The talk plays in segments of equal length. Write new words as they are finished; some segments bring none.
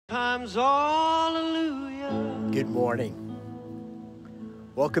Times hallelujah. Good morning.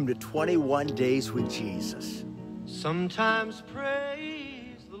 Welcome to 21 Days with Jesus. Sometimes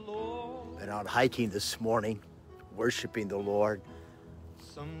praise the Lord. Been out hiking this morning, worshiping the Lord,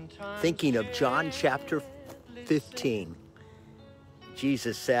 Sometimes thinking of John chapter 15.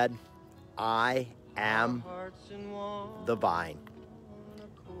 Jesus said, I am the vine.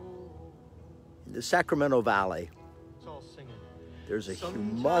 In the Sacramento Valley, there's a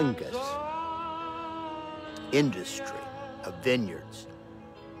humongous industry of vineyards.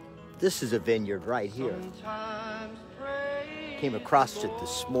 This is a vineyard right here. Came across it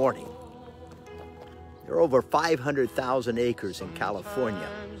this morning. There are over 500,000 acres in California.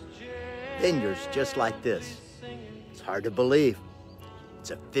 Vineyards just like this. It's hard to believe.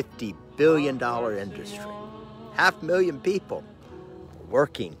 It's a $50 billion industry. 500,000 people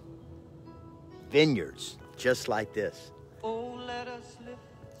working vineyards just like this.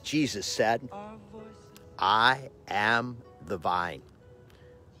 Jesus said, I am the vine.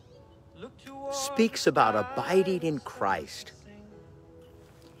 Speaks about abiding in Christ.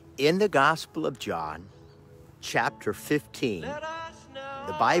 In the Gospel of John, chapter 15,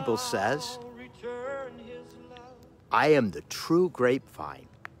 the Bible says, I am the true grapevine,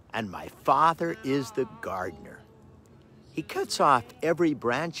 and my Father is the gardener. He cuts off every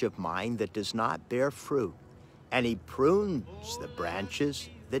branch of mine that does not bear fruit, and he prunes the branches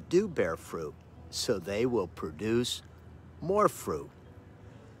that do bear fruit, so they will produce more fruit.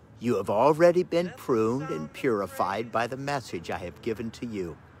 You have already been pruned and purified by the message I have given to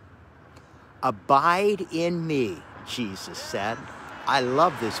you. Abide in me, Jesus said. I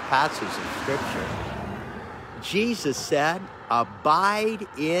love this passage of Scripture. Jesus said, abide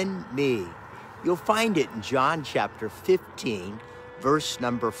in me. You'll find it in John chapter 15, verse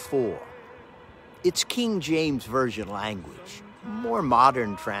number 4. It's King James Version language. More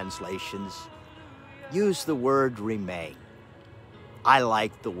modern translations use the word remain. I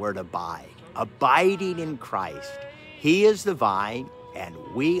like the word abide. Abiding in Christ. He is the vine, and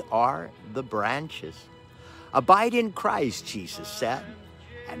we are the branches. Abide in Christ, Jesus said,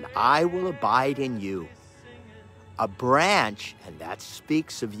 and I will abide in you. A branch, and that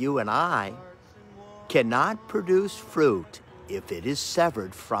speaks of you and I, cannot produce fruit if it is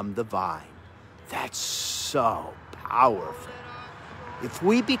severed from the vine. That's so powerful. If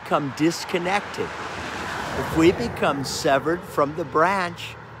we become disconnected, if we become severed from the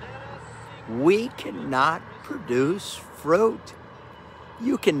branch, we cannot produce fruit.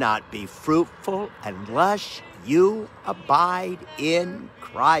 You cannot be fruitful unless you abide in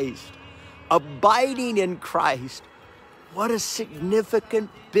Christ. Abiding in Christ, what a significant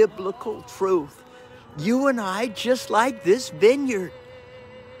biblical truth. You and I, just like this vineyard,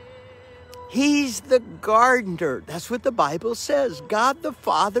 He's the gardener. That's what the Bible says. God the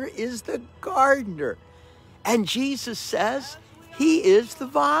Father is the gardener. And Jesus says He is the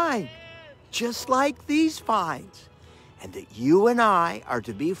vine, just like these vines. And that you and I are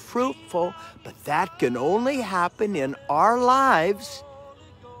to be fruitful, but that can only happen in our lives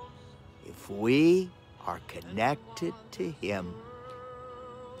if we are connected to Him.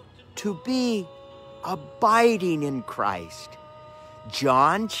 To be abiding in Christ.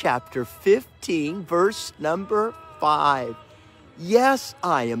 John chapter 15, verse number 5. Yes,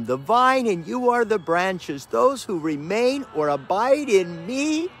 I am the vine and you are the branches. Those who remain or abide in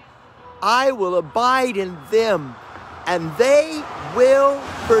me, I will abide in them, and they will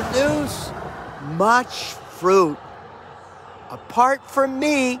produce much fruit. Apart from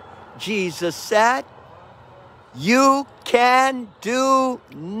me, Jesus said, you can do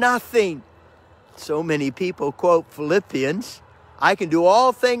nothing. So many people quote Philippians, I can do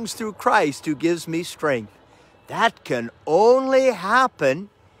all things through Christ who gives me strength. That can only happen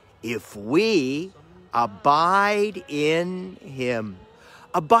if we abide in Him.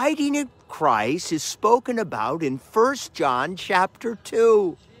 Abiding in Christ is spoken about in 1 John chapter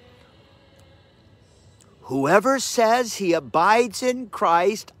 2. Whoever says he abides in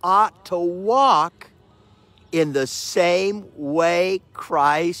Christ ought to walk in the same way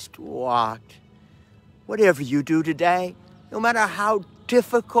Christ walked. Whatever you do today, no matter how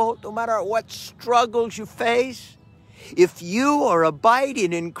difficult, no matter what struggles you face, if you are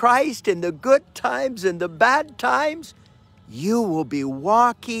abiding in Christ in the good times and the bad times, you will be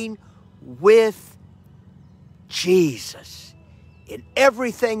walking with Jesus in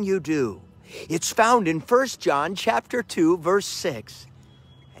everything you do. It's found in 1 John chapter 2, verse 6.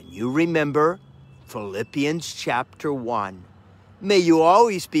 And you remember Philippians chapter 1. May you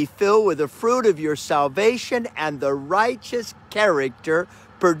always be filled with the fruit of your salvation and the righteous character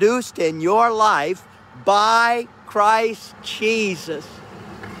produced in your life by Christ Jesus.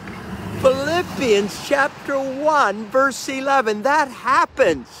 Philippians chapter 1, verse 11. That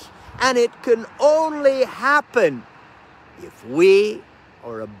happens, and it can only happen if we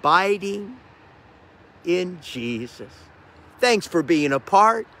are abiding in Jesus. Thanks for being a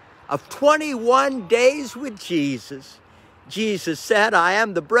part of 21 days with Jesus. Jesus said, I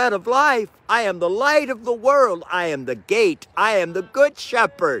am the bread of life. I am the light of the world. I am the gate. I am the good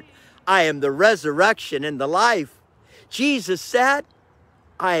shepherd. I am the resurrection and the life. Jesus said,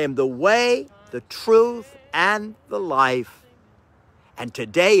 I am the way, the truth, and the life. And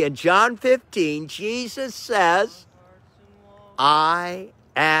today in John 15, Jesus says, I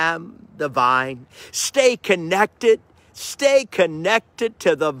am the vine. Stay connected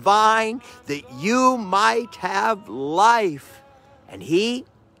to the vine that you might have life. And he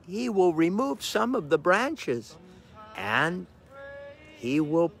will remove some of the branches and he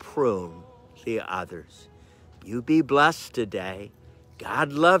will prune the others. You be blessed today.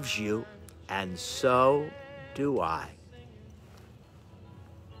 God loves you, and so do I.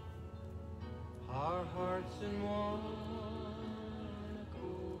 Our hearts in one